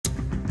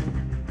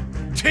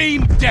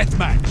Team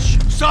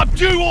Deathmatch.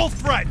 Subdue all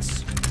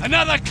threats.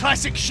 Another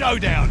classic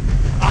showdown.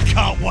 I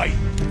can't wait.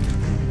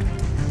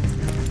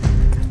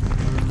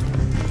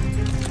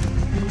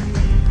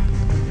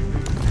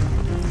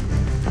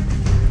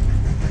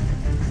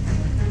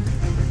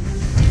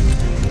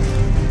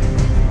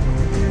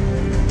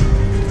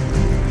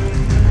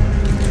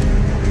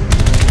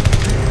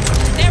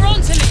 They're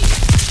on to me.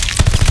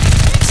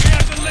 We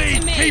have the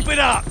lead. Keep it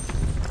up.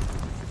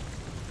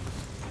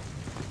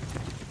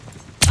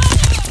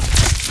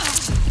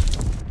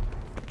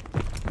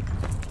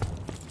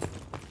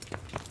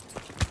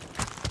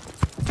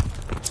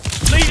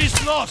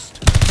 Lost!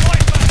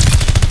 Right back!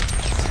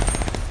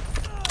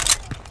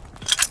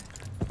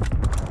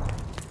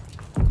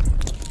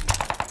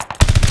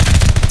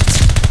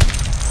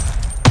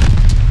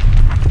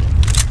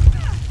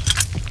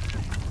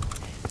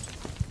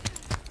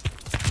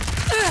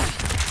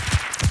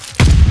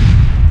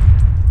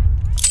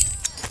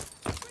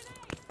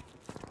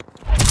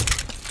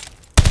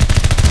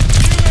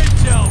 New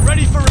intel,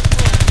 ready for report!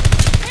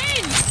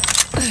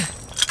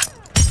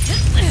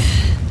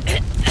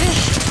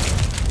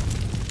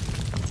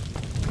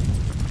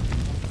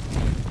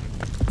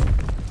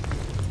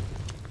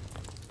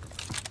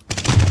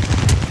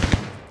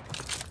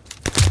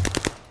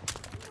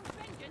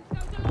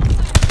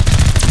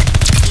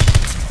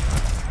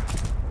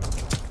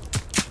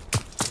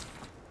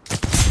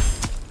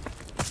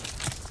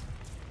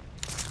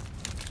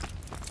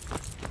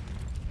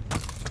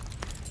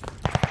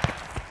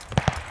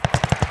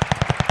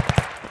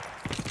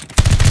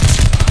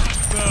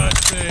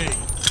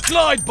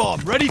 Glide bomb,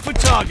 ready for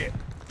target.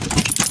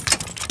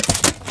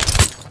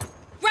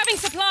 Grabbing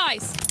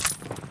supplies.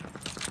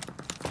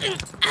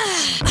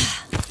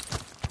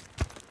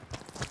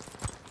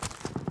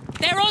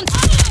 They're on.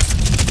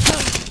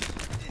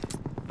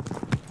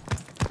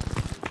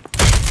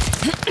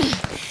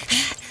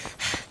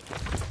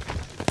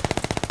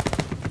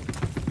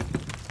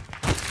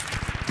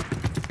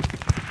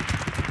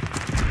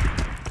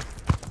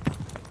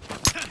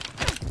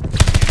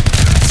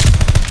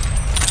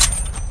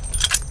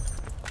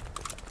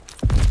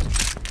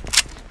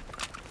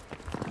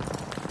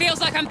 Feels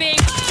like I'm being...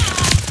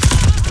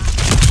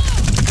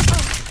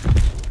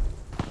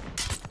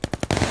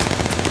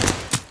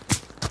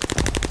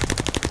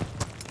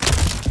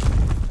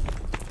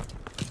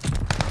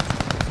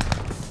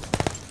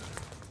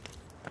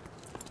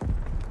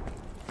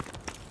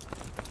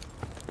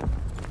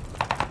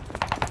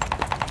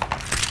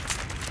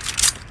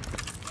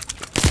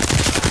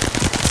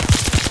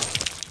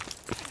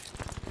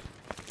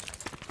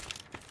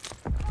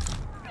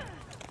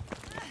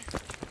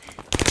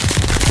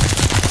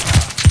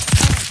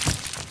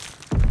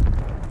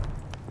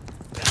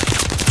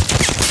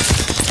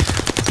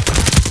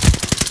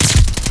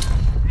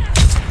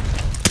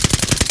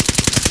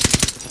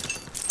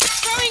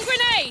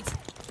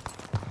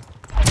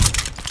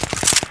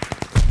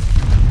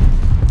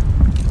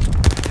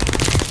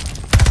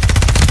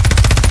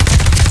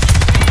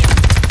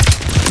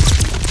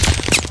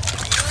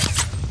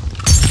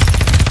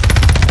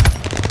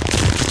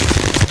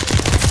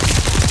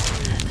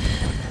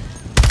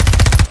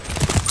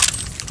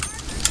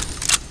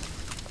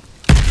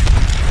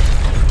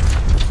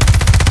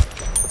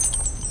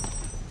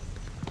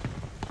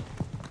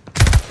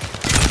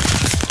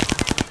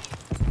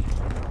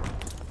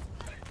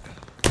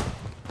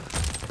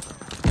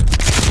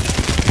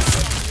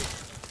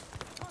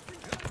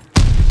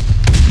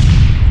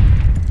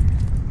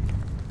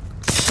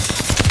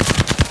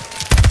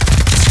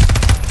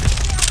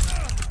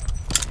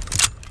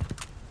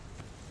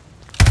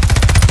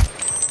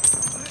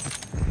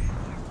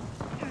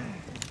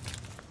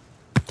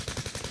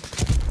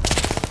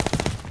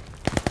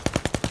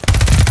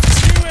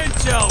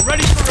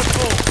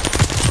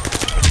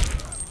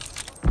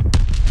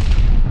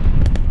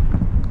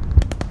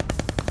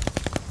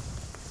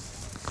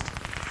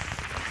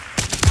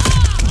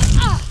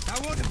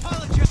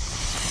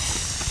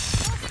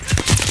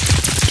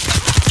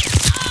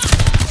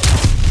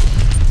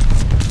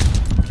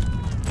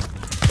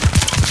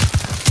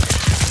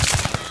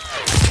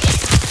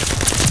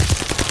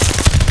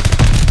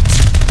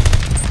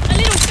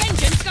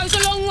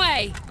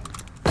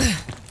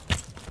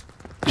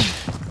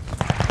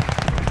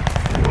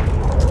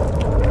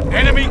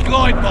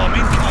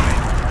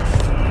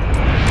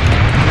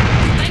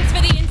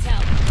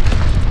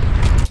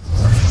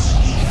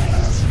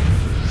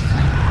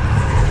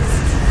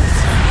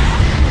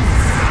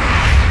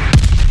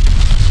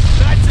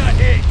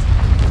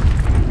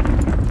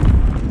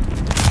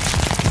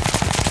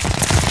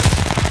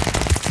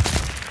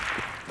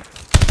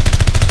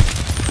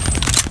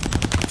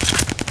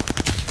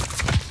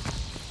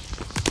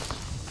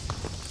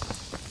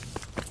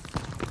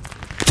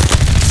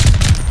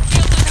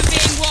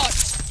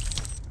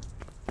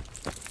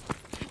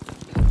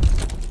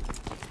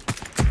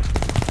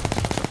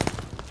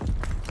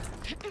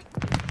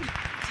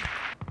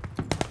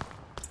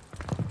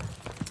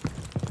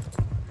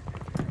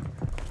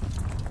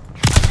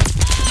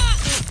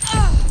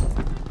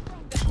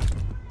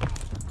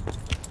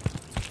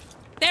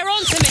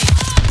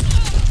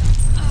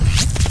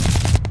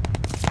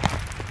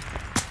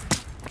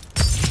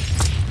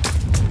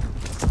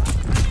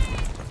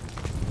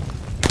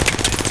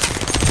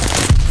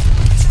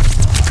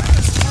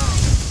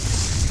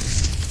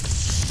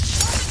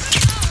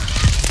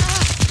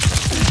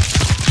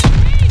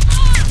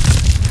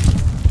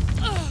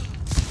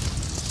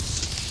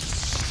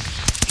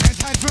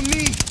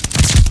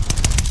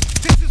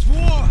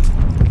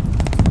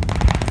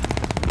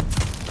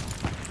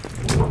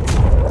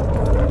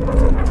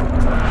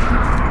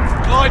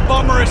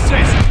 for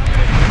assist.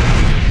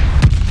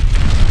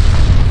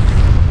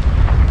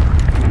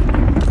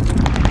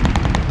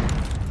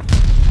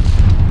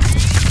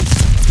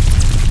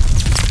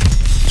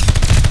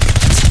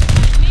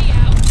 Me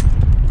out.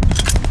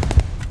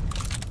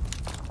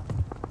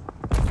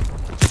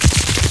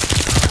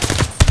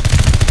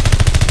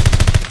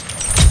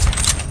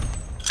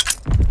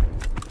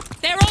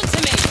 They're on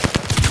to me.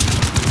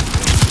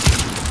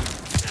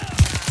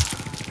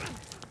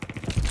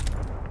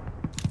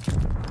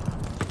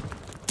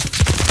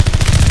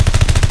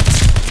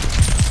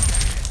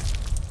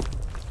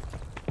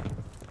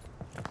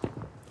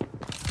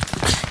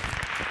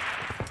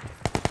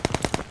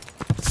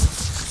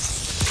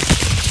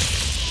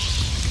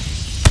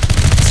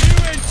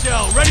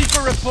 Ready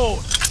for report.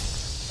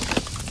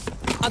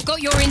 I've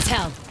got your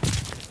intel.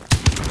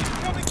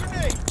 Coming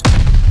grenade.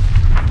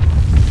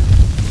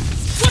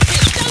 Watch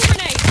it! Stun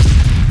grenade!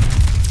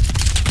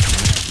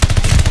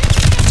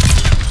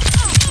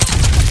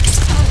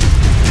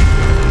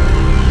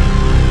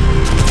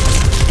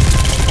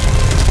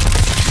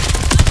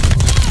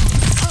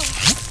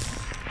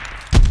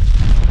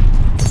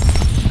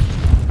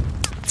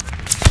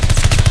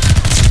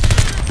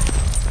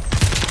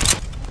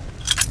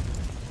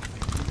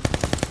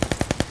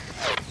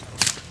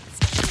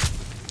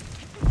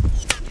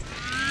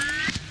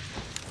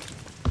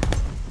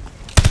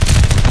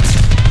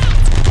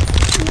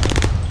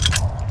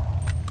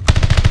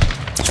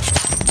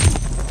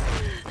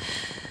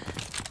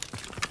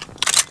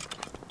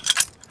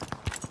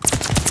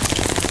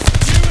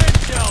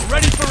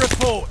 Ready for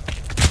report.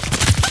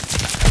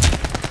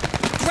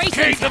 Great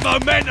Keep the intel.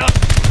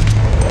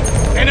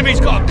 momentum. Enemy's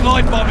got a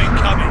glide bomb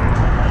incoming.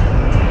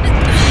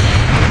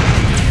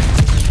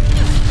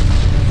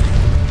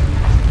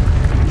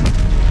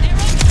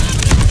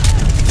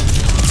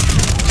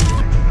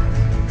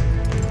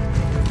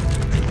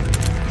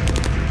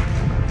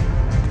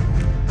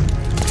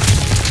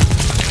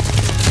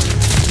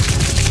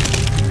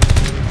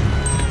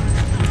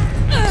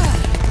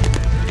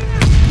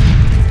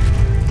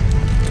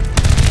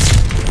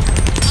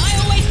 I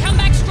always come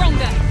back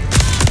stronger.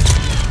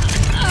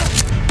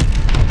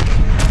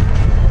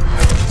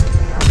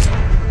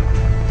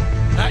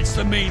 That's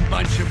the mean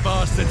bunch of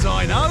bastards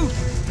I know.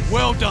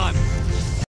 Well done.